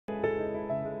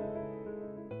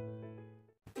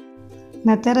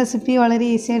ഇന്നത്തെ റെസിപ്പി വളരെ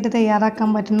ഈസി ആയിട്ട് തയ്യാറാക്കാൻ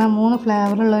പറ്റുന്ന 3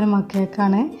 ഫ്ലേവറുള്ള ഒരു മഗ്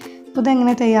കേക്കാണ്. അപ്പോൾ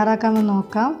ഇതെങ്ങനെ തയ്യാറാക്കാമെന്ന്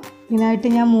നോക്കാം. ഇതിനായിട്ട്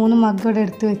ഞാൻ 3 മഗ് ഇവിടെ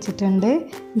എടുത്ത് വെച്ചിട്ടുണ്ട്.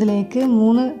 ഇതിലേക്ക്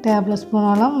 3 ടേബിൾ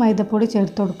സ്പൂണോളം മൈദപ്പൊടി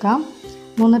ചേർത്ത് കൊടുക്കാം.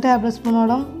 3 ടേബിൾ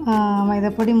സ്പൂണോളം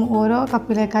മൈദപ്പൊടി ഓരോ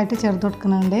കപ്പിലേക്കായിട്ട് ചേർത്ത്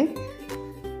കൊടുക്കുന്നുണ്ട്.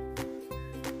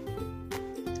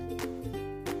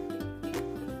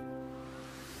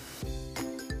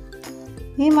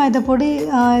 ഈ മൈദപ്പൊടി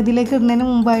ഇതിലേക്ക് ഇടുന്നതിന്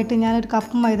മുമ്പായിട്ട് ഞാനൊരു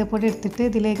കപ്പ് മൈദപ്പൊടി എടുത്തിട്ട്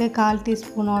ഇതിലേക്ക് 1/4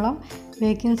 ടീസ്പൂണോളം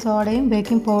ബേക്കിംഗ് സോഡയും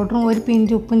ബേക്കിംഗ് പൗഡറും ഒരു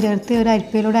പിഞ്ച് ഉപ്പും ചേർത്ത് ഒരു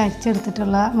അരിപ്പയിലൂടെ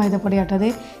അരിച്ചെടുത്തിട്ടുള്ള മൈദപ്പൊടി ആട്ടത്.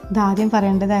 ഇതാദ്യം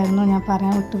പറയേണ്ടതായിരുന്നു, ഞാൻ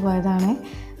പറയാൻ വിട്ടുപോയതാണ്.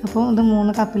 അപ്പോൾ ഇത്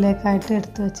 3 കപ്പിലേക്കായിട്ട്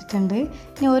എടുത്ത് വെച്ചിട്ടുണ്ട്.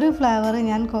 ഇനി ഒരു ഫ്ലേവർ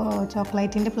ഞാൻ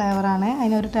ചോക്ലേറ്റിൻ്റെ ഫ്ലേവറാണ്,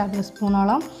 അതിനൊരു ടേബിൾ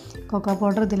സ്പൂണോളം കൊക്കോ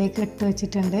പൗഡർ ഇതിലേക്ക് ഇട്ട്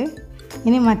വെച്ചിട്ടുണ്ട്.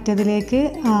 ഇനി മറ്റേതിലേക്ക്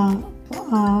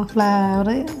ഫ്ലേവർ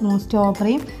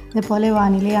സ്ട്രോബെറിയും ഇതുപോലെ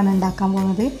വാനിലയാണ് ഉണ്ടാക്കാൻ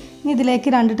പോകുന്നത്. ഇനി ഇതിലേക്ക്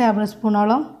 2 ടേബിൾ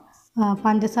സ്പൂണോളം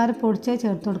പഞ്ചസാര പൊടിച്ച്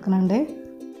ചേർത്ത് കൊടുക്കുന്നുണ്ട്.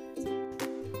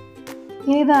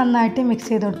 ഇനി ഇത് നന്നായിട്ട് മിക്സ്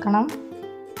ചെയ്ത് കൊടുക്കണം.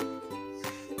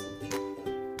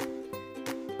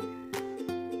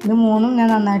 ഇത് 3ഉം ഞാൻ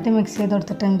നന്നായിട്ട് മിക്സ് ചെയ്ത്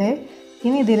കൊടുത്തിട്ടുണ്ട്.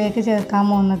 ഇനി ഇതിലേക്ക് ചേർക്കാൻ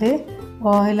പോകുന്നത്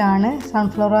ഓയിലാണ്,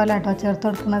 സൺഫ്ലവർ ഓയിലാട്ടോ ചേർത്ത്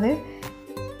കൊടുക്കുന്നത്.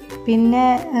 പിന്നെ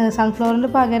സൺഫ്ലവറിന്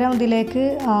പകരം ഇതിലേക്ക്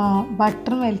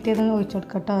ബട്ടർ മെൽറ്റ് ചെയ്ത് ഒഴിച്ചു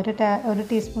കൊടുക്കട്ടോ, ഒരു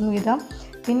ടീസ്പൂൺ വീതം.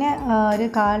 പിന്നെ ഒരു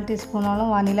 1/4 ടീസ്പൂണോളം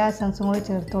വനില എസൻസും കൂടി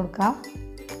ചേർത്ത് കൊടുക്കാം.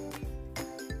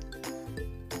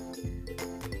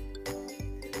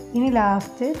 ഇനി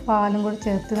ലാസ്റ്റ് പാലും കൂടി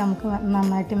ചേർത്ത് നമുക്ക്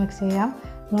നന്നായിട്ട് മിക്സ് ചെയ്യാം.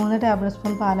 3 ടേബിൾ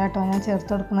സ്പൂൺ പാലാട്ടോ ഞാൻ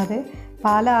ചേർത്ത് കൊടുക്കുന്നത്.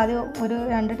 പാൽ ആദ്യം ഒരു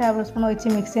 2 ടേബിൾ സ്പൂൺ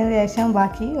ഒഴിച്ച് മിക്സ് ചെയ്തതിന് ശേഷം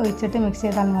ബാക്കി ഒഴിച്ചിട്ട് മിക്സ്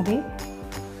ചെയ്താൽ മതി.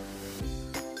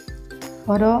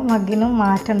 ഓരോ മഗ്ഗിനും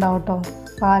മാറ്റം ഉണ്ടാവും കേട്ടോ,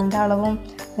 പാലിൻ്റെ അളവും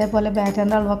അതേപോലെ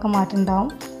ബാറ്ററിൻ്റെ അളവൊക്കെ മാറ്റം ഉണ്ടാവും.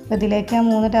 അപ്പോൾ ഇതിലേക്ക് ഞാൻ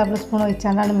 3 ടേബിൾ സ്പൂൺ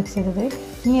ഒഴിച്ചാണ്ടാണ് മിക്സ് ചെയ്തത്.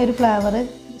 ഇനി ഒരു ഫ്ലേവർ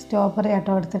സ്ട്രോബെറി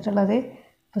ആട്ടോ എടുത്തിട്ടുള്ളത്.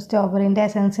 അപ്പോൾ സ്ട്രോബെറിൻ്റെ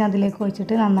എസൻസ് അതിലേക്ക്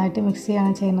ഒഴിച്ചിട്ട് നന്നായിട്ട് മിക്സ്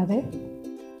ചെയ്യുകയാണ് ചെയ്യുന്നത്.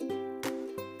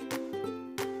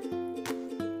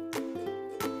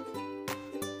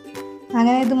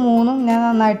 അങ്ങനെ ഇത് 3ഉം ഞാൻ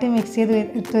നന്നായിട്ട് മിക്സ് ചെയ്ത്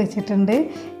എടുത്ത് വെച്ചിട്ടുണ്ട്.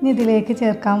 ഇനി ഇതിലേക്ക്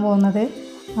ചേർക്കാൻ പോകുന്നത്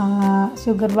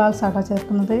ഷുഗർ ബാൾസ് ആട്ടോ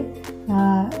ചേർക്കുന്നത്.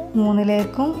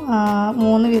 3ലേക്കും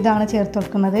 3 വിധമാണ് ചേർത്ത്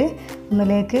കൊടുക്കുന്നത്.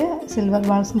 1ലേക്ക് സിൽവർ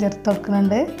ബാൾസും ചേർത്ത്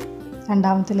കൊടുക്കുന്നുണ്ട്.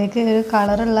 2ാമത്തിലേക്ക് ഒരു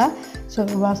കളറുള്ള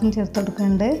ഷുഗർ ബാൾസും ചേർത്ത്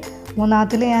കൊടുക്കുന്നുണ്ട്.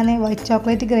 3ാമത്തിൽ ഞാൻ വൈറ്റ്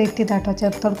ചോക്ലേറ്റ് ഗ്രേറ്റ് ചെയ്താട്ടോ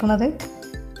ചേർത്ത് കൊടുക്കുന്നത്.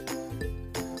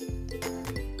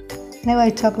 പിന്നെ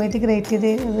വൈറ്റ് ചോക്ലേറ്റ് ഗ്രേറ്റ്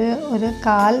ചെയ്ത് ഇത് ഒരു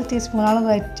 1/4 ടീസ്പൂണോളം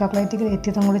വൈറ്റ് ചോക്ലേറ്റ് ഗ്രേറ്റ്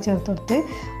ചെയ്തും കൂടി ചേർത്ത് കൊടുത്ത്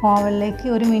ഓവനിലേക്ക്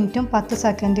 1 മിനിറ്റും 10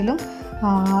 സെക്കൻഡിലും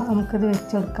നമുക്കിത്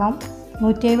വെച്ച് കൊടുക്കാം.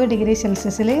 170 ഡിഗ്രി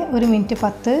സെൽഷ്യസിൽ 1 മിനിറ്റ്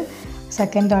 10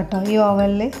 സെക്കൻഡ് ആട്ടോ ഈ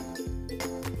ഓവനിൽ.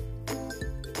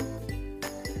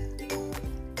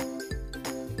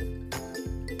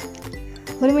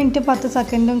 ഒരു മിനിറ്റ് 10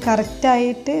 സെക്കൻഡും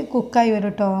കറക്റ്റായിട്ട് കുക്കായി വരും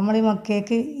കേട്ടോ നമ്മൾ ഈ മഗ്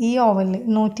കേക്ക്. ഈ ഓവനിൽ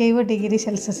 170 ഡിഗ്രി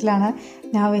സെൽഷ്യസിലാണ്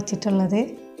ഞാൻ വെച്ചിട്ടുള്ളത്.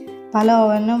 പല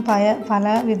ഓവനും പല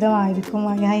വിധമായിരിക്കും,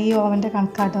 ഞാൻ ഈ ഓവൻ്റെ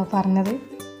കണക്കാട്ടോ പറഞ്ഞത്.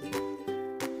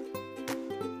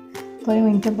 1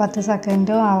 മിനിറ്റും 10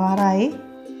 സെക്കൻഡും ആവാറായി.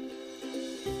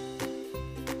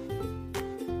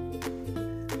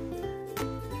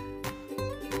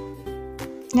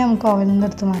 നമുക്ക് ഓവനിൽ നിന്ന്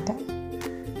എടുത്ത് മാറ്റാം.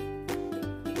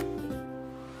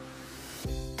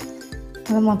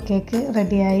 അത് മഗ് കേക്ക്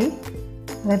റെഡിയായി.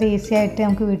 വളരെ ഈസി ആയിട്ട്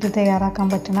നമുക്ക് വീട്ടിൽ തയ്യാറാക്കാൻ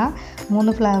പറ്റുന്ന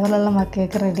 3 ഫ്ലേവറിലുള്ള മഗ്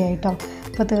കേക്ക് റെഡി ആയിട്ടോ.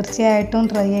 അപ്പോൾ തീർച്ചയായിട്ടും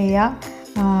ട്രൈ ചെയ്യുക.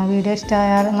 വീഡിയോ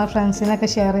ഇഷ്ടമായാൽ നിങ്ങൾ ഫ്രണ്ട്സിനൊക്കെ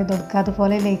ഷെയർ ചെയ്ത് കൊടുക്കുക.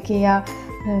 അതുപോലെ ലൈക്ക്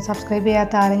ചെയ്യുക. സബ്സ്ക്രൈബ്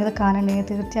ചെയ്യാത്ത ആരെങ്കിലും കാണുന്നുണ്ടെങ്കിൽ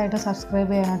തീർച്ചയായിട്ടും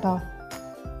സബ്സ്ക്രൈബ് ചെയ്യണം കേട്ടോ.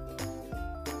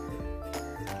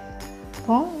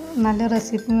 അപ്പോൾ നല്ല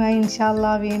റെസിപ്പിയുമായി ഇൻഷാ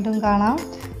അല്ലാഹ് വീണ്ടും കാണാം.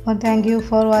 അപ്പോൾ താങ്ക് യു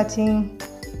ഫോർ വാച്ചിങ്.